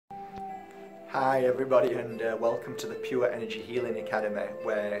Hi everybody, and welcome to the Pure Energy Healing Academy,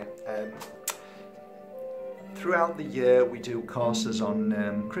 where throughout the year we do courses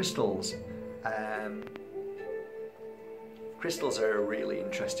on crystals. Crystals are a really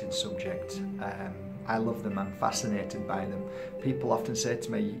interesting subject. I love them, I'm fascinated by them. People often say to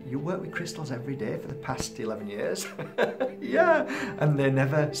me, you work with crystals every day for the past 11 years? Yeah, and they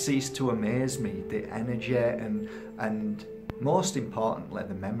never cease to amaze me, the energy and most importantly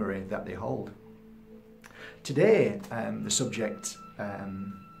the memory that they hold. Today, the subject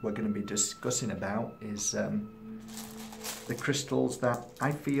we're going to be discussing about is the crystals that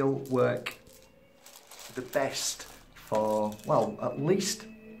I feel work the best for, well, at least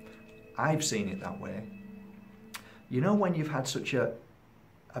I've seen it that way. You know, when you've had such a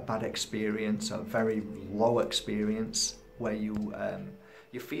bad experience, a very low experience, where you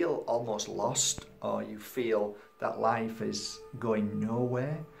feel almost lost, or you feel that life is going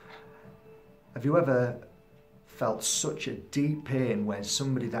nowhere? Have you ever felt such a deep pain where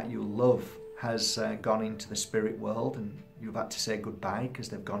somebody that you love has gone into the spirit world and you've had to say goodbye because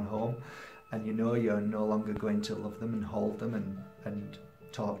they've gone home, and you know you're no longer going to love them and hold them and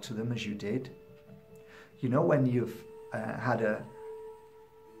talk to them as you did? You know, when you've had a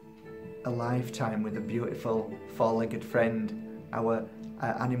lifetime with a beautiful four-legged friend, our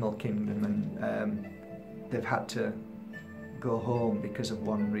animal kingdom, and they've had to go home because of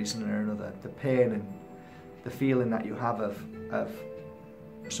one reason or another. The pain and the feeling that you have of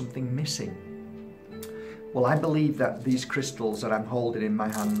something missing. Well, I believe that these crystals that I'm holding in my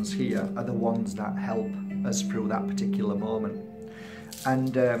hands here are the ones that help us through that particular moment.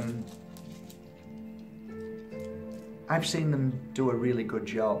 And I've seen them do a really good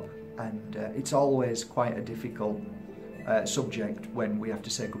job, and it's always quite a difficult subject when we have to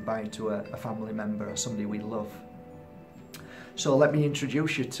say goodbye to a family member or somebody we love. So let me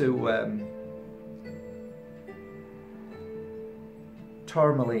introduce you to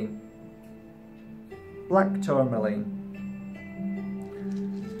Tourmaline, black tourmaline.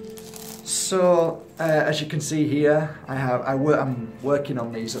 So as you can see here, I'm working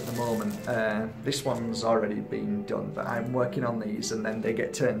on these at the moment. This one's already been done, but I'm working on these, and then they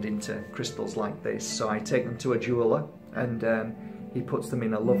get turned into crystals like this. So I take them to a jeweler, and he puts them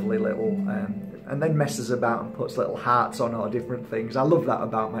in a lovely little, and then messes about and puts little hearts on or different things. I love that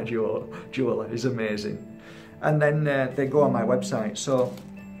about my jeweler, he's amazing. And then they go on my website. So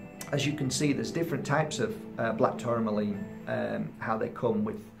as you can see, there's different types of black tourmaline, how they come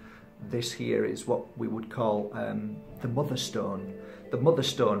with. This here is what we would call the mother stone. The mother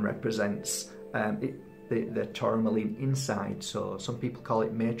stone represents the tourmaline inside. So some people call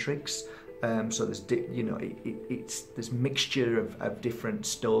it matrix. So there's, you know, it's this mixture of different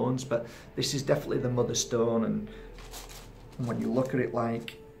stones, but this is definitely the mother stone. And when you look at it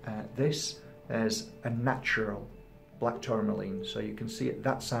like this, there's a natural black tourmaline. So you can see it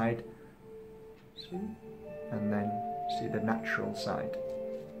that side, see, and then see the natural side.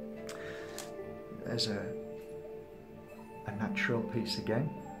 There's a natural piece again.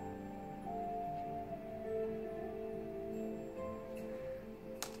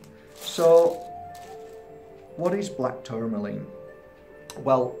 So what is black tourmaline?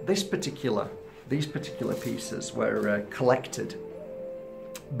 Well, these particular pieces were collected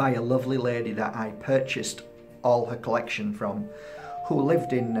by a lovely lady that I purchased all her collection from, who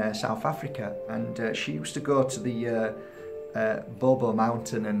lived in South Africa, and she used to go to the Bobo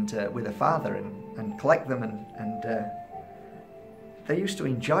Mountain and with her father and collect them, and they used to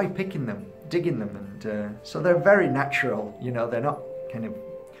enjoy picking them, digging them, and so they're very natural. You know, they're not kind of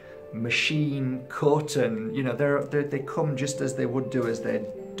machine cut, and you know, they come just as they would do as they're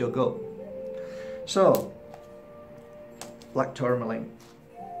dug up. So black tourmaline,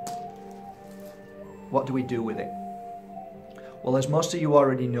 what do we do with it? Well, as most of you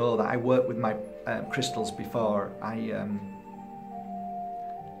already know, that I worked with my crystals before.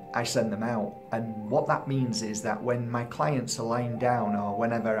 I send them out, and what that means is that when my clients are lying down, or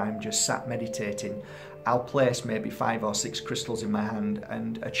whenever I'm just sat meditating, I'll place maybe 5 or 6 crystals in my hand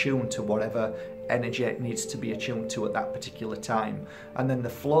and attune to whatever energy it needs to be attuned to at that particular time. And then the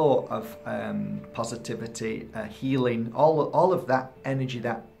flow of positivity, healing, all of that energy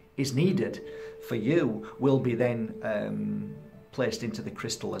that is needed for you will be then placed into the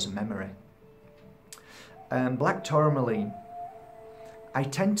crystal as a memory. Black tourmaline, I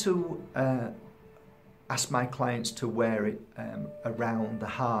tend to ask my clients to wear it around the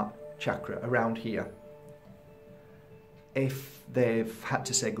heart chakra, around here, if they've had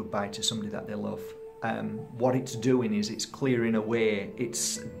to say goodbye to somebody that they love. what it's doing is it's clearing away,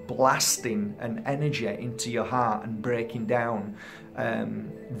 it's blasting an energy into your heart and breaking down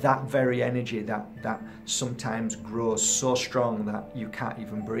that very energy that sometimes grows so strong that you can't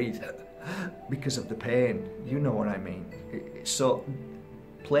even breathe because of the pain. You know what I mean? So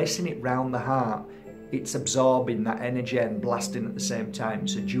placing it round the heart, it's absorbing that energy and blasting at the same time.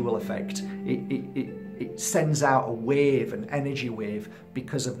 It's a dual effect. It sends out a wave, an energy wave,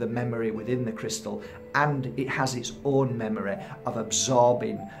 because of the memory within the crystal, and it has its own memory of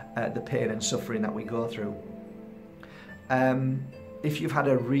absorbing the pain and suffering that we go through. If you've had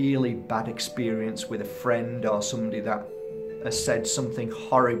a really bad experience with a friend or somebody that has said something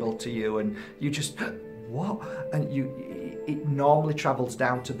horrible to you and you just, what? And it normally travels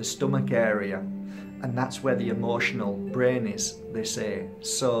down to the stomach area, and that's where the emotional brain is, they say.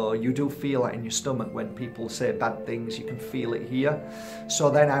 So you do feel it in your stomach when people say bad things, you can feel it here. So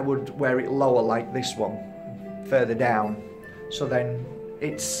then I would wear it lower, like this one, further down. So then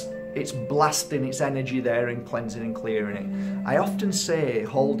it's blasting its energy there and cleansing and clearing it. I often say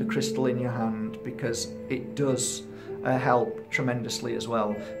hold the crystal in your hand because it does help tremendously as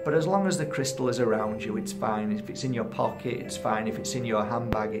well. But as long as the crystal is around you, it's fine. If it's in your pocket, it's fine. If it's in your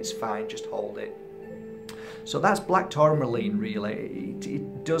handbag, it's fine. Just hold it. So that's black tourmaline, really.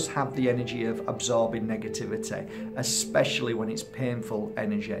 It does have the energy of absorbing negativity, especially when it's painful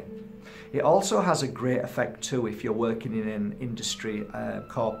energy. It also has a great effect too if you're working in an industry,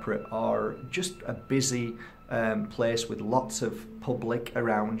 corporate, or just a busy place with lots of public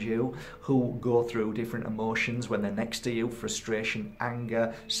around you who go through different emotions when they're next to you: frustration,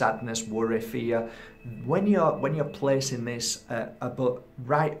 anger, sadness, worry, fear. When you're placing this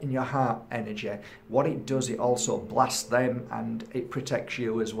right in your heart energy, what it does, it also blasts them and it protects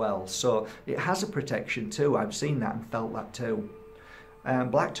you as well. So it has a protection too. I've seen that and felt that too.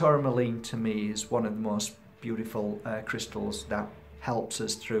 Black tourmaline to me is one of the most beautiful crystals that helps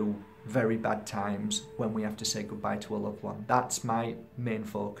us through very bad times when we have to say goodbye to a loved one. That's my main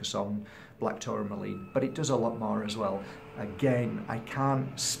focus on black tourmaline, but it does a lot more as well. Again, I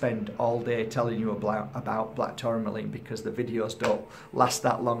can't spend all day telling you about black tourmaline because the videos don't last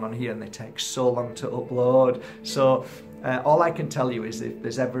that long on here and they take so long to upload. So all I can tell you is if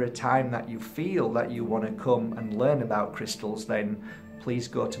there's ever a time that you feel that you want to come and learn about crystals, then please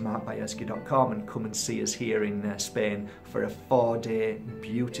go to markbayerski.com and come and see us here in Spain for a 4-day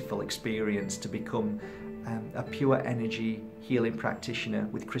beautiful experience to become a pure energy healing practitioner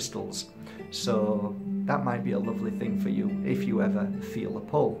with crystals. So that might be a lovely thing for you if you ever feel a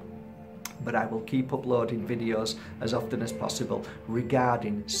pull. But I will keep uploading videos as often as possible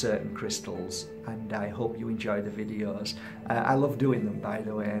regarding certain crystals, and I hope you enjoy the videos. I love doing them, by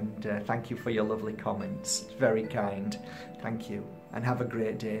the way, and thank you for your lovely comments. It's very kind. Thank you, and have a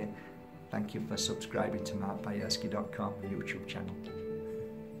great day. Thank you for subscribing to markbayerski.com YouTube channel.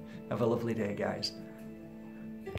 Have a lovely day, guys.